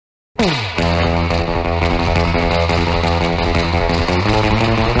Hello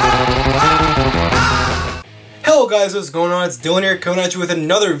guys, what's going on? It's Dylan here coming at you with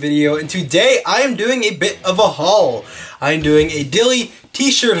another video, and today I am doing a bit of a haul. I'm doing a Dilly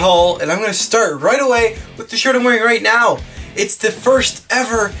t-shirt haul, and I'm going to start right away with the shirt I'm wearing right now. It's the first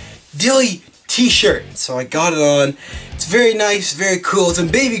ever Dilly t-shirt, so I got it on. It's very nice, very cool. It's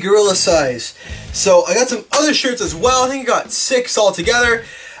in baby gorilla size. So I got some other shirts as well. I think I got 6 altogether.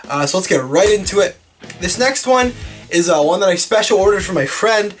 So let's get right into it. This next one is one that I special ordered for my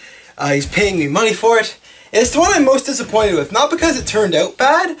friend. He's paying me money for it. And it's the one I'm most disappointed with. Not because it turned out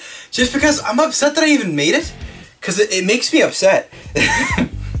bad, just because I'm upset that I even made it. Because it makes me upset.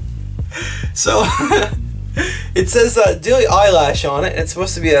 So, it says Dilly Eyelash on it. And it's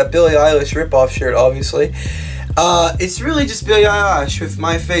supposed to be a Billie Eilish ripoff shirt, obviously. It's really just Billie Eilish with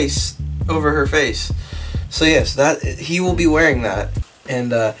my face over her face. So yes, he will be wearing that.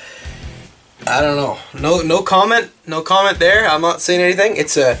 And I don't know. No comment there. I'm not saying anything.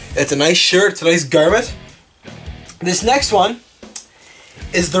 It's a nice shirt. It's a nice garment. This next one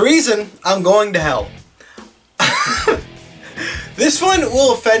is the reason I'm going to hell. This one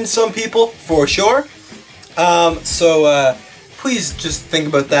will offend some people for sure. So please just think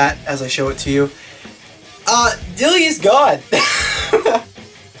about that as I show it to you. Dilly is God.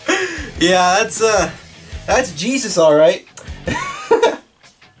 Yeah, that's Jesus, all right.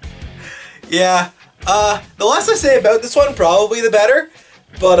 Yeah. The less I say about this one, probably the better.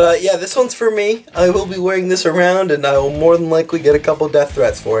 But yeah, this one's for me. I will be wearing this around, and I will more than likely get a couple death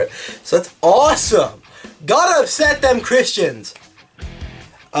threats for it. So that's awesome. Gotta upset them Christians.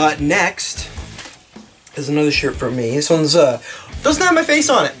 Next is another shirt for me. This one's doesn't have my face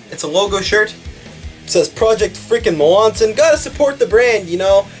on it. It's a logo shirt. It says Project freaking Melanson. Gotta support the brand, you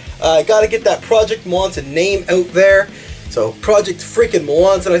know. Gotta get that Project Melanson name out there. So Project freaking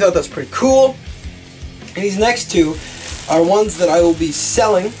Melanson. I thought that's pretty cool. And these next two are ones that I will be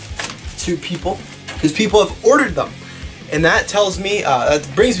selling to people because people have ordered them, and that tells me that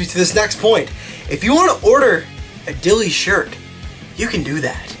brings me to this next point. If you want to order a Dilly shirt, you can do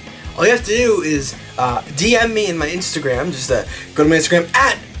that. All you have to do is DM me in my Instagram. Just go to my Instagram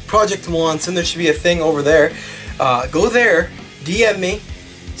at Project Melanson. There should be a thing over there. Go there, DM me,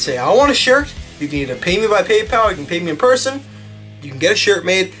 say I want a shirt. You can either pay me by PayPal or you can pay me in person. You can get a shirt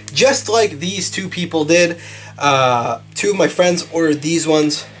made just like these two people did. Two of my friends ordered these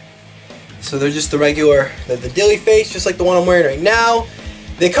ones. So they're just the regular, the Dilly face, just like the one I'm wearing right now.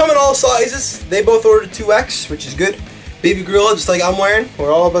 They come in all sizes. They both ordered 2X, which is good. Baby gorilla, just like I'm wearing.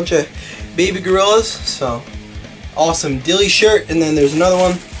 We're all a bunch of baby gorillas. So, awesome Dilly shirt. And then there's another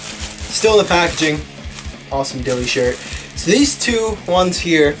one, still in the packaging. Awesome Dilly shirt. So these two ones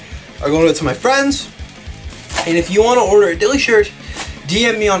here are going out to my friends. And if you want to order a Dilly shirt,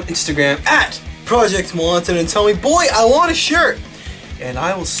 DM me on Instagram at Project Melanson and tell me, boy, I want a shirt. And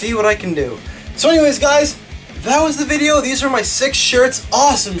I will see what I can do. So anyways, guys, that was the video. These are my 6 shirts.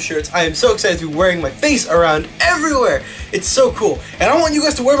 Awesome shirts. I am so excited to be wearing my face around everywhere. It's so cool. And I want you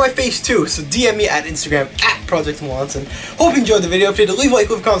guys to wear my face too. So DM me at Instagram at Project Melanson. Hope you enjoyed the video. If you did, leave a like,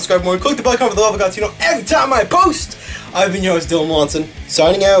 leave a comment, subscribe more. Click the bell icon for the love of God so you know every time I post. I've been your host, Dylan Melanson,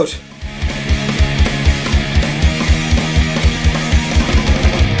 signing out.